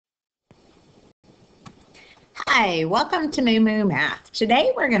Hi, welcome to MooMooMath.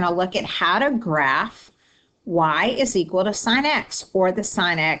 Today we're going to look at how to graph y is equal to sine x, or the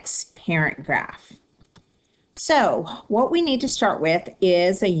sine x parent graph. So what we need to start with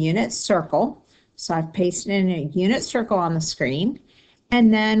is a unit circle. So I've pasted in a unit circle on the screen.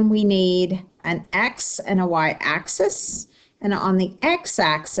 And then we need an x and a y axis. And on the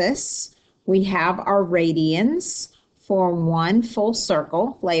x-axis, we have our radians for one full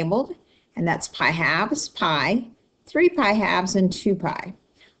circle labeled. And that's pi halves, pi, 3 pi halves, and 2 pi.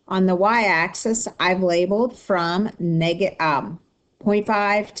 On the y-axis, I've labeled from negative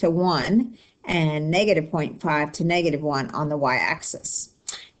 0.5 to 1 and negative 0.5 to negative 1 on the y-axis.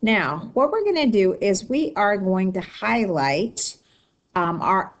 Now, what we're going to do is we are going to highlight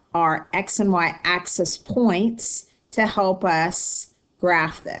our x and y-axis points to help us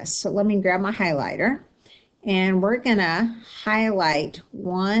graph this. So let me grab my highlighter, and we're going to highlight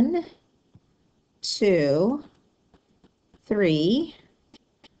 1, 2, 3,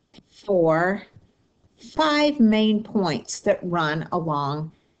 4, 5 main points that run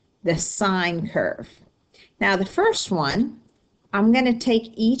along the sine curve. Now the first one, I'm going to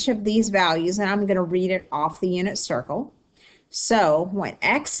take each of these values and I'm going to read it off the unit circle. So when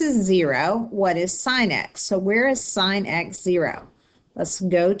x is 0, what is sine x? So where is sine x 0? Let's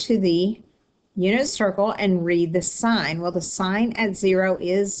go to the unit circle and read the sine. Well, the sine at 0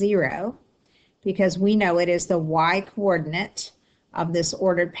 is 0. Because we know it is the y coordinate of this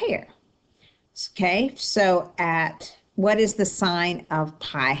ordered pair. Okay, so at what is the sine of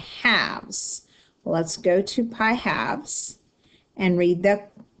pi halves? Well, let's go to pi halves and read the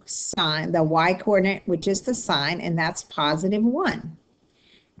sine, the y coordinate, which is the sine, and that's positive 1.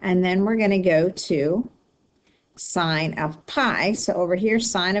 And then we're going to go to sine of pi. So over here,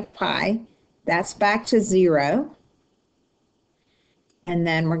 sine of pi, that's back to 0. And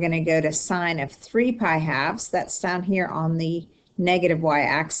then we're going to go to sine of 3 pi halves. That's down here on the negative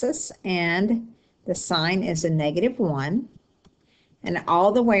y-axis. And the sine is a negative 1. And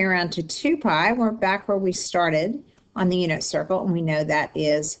all the way around to 2 pi, we're back where we started on the unit circle. And we know that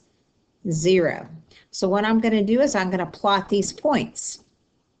is 0. So what I'm going to do is I'm going to plot these points.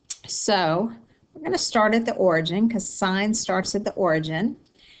 So we're going to start at the origin because sine starts at the origin.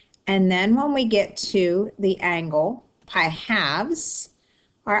 And then when we get to the angle pi halves,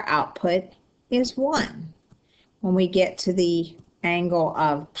 our output is 1. When we get to the angle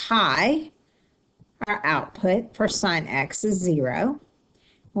of pi, our output for sine x is 0.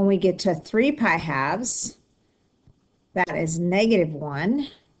 When we get to 3 pi halves, that is negative 1.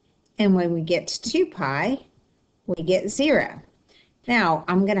 And when we get to 2 pi, we get 0. Now,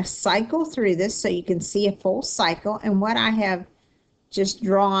 I'm going to cycle through this so you can see a full cycle. And what I have just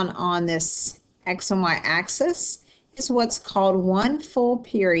drawn on this x and y axis is what's called one full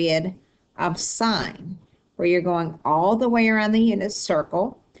period of sine, where you're going all the way around the unit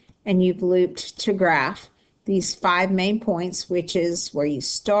circle and you've looped to graph these 5 main points, which is where you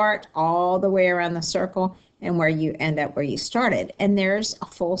start all the way around the circle and where you end up where you started. And there's a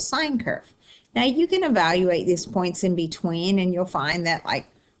full sine curve. Now you can evaluate these points in between and you'll find that, like,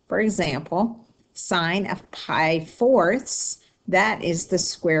 for example, sine of pi fourths, that is the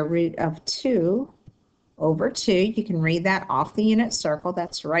square root of 2 over 2. You can read that off the unit circle.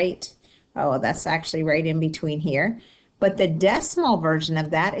 That's right. Oh, that's actually right in between here. But the decimal version of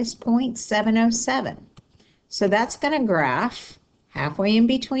that is 0.707. So that's going to graph halfway in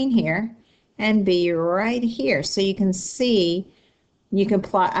between here and be right here. So you can see, you can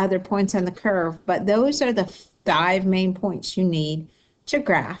plot other points on the curve, but those are the 5 main points you need to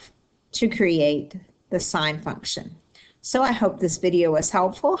graph to create the sine function. So I hope this video was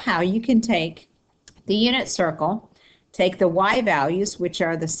helpful, how you can take the unit circle, take the y values, which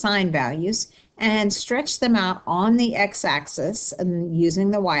are the sine values, and stretch them out on the x-axis and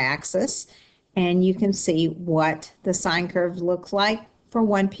using the y-axis, and you can see what the sine curve looks like for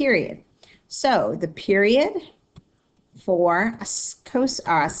one period. So the period for a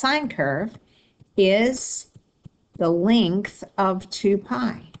sine curve is the length of 2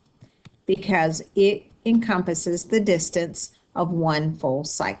 pi because it encompasses the distance of one full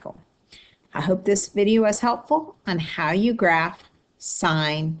cycle. I hope this video was helpful on how you graph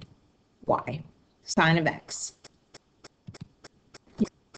sine y, sine of x.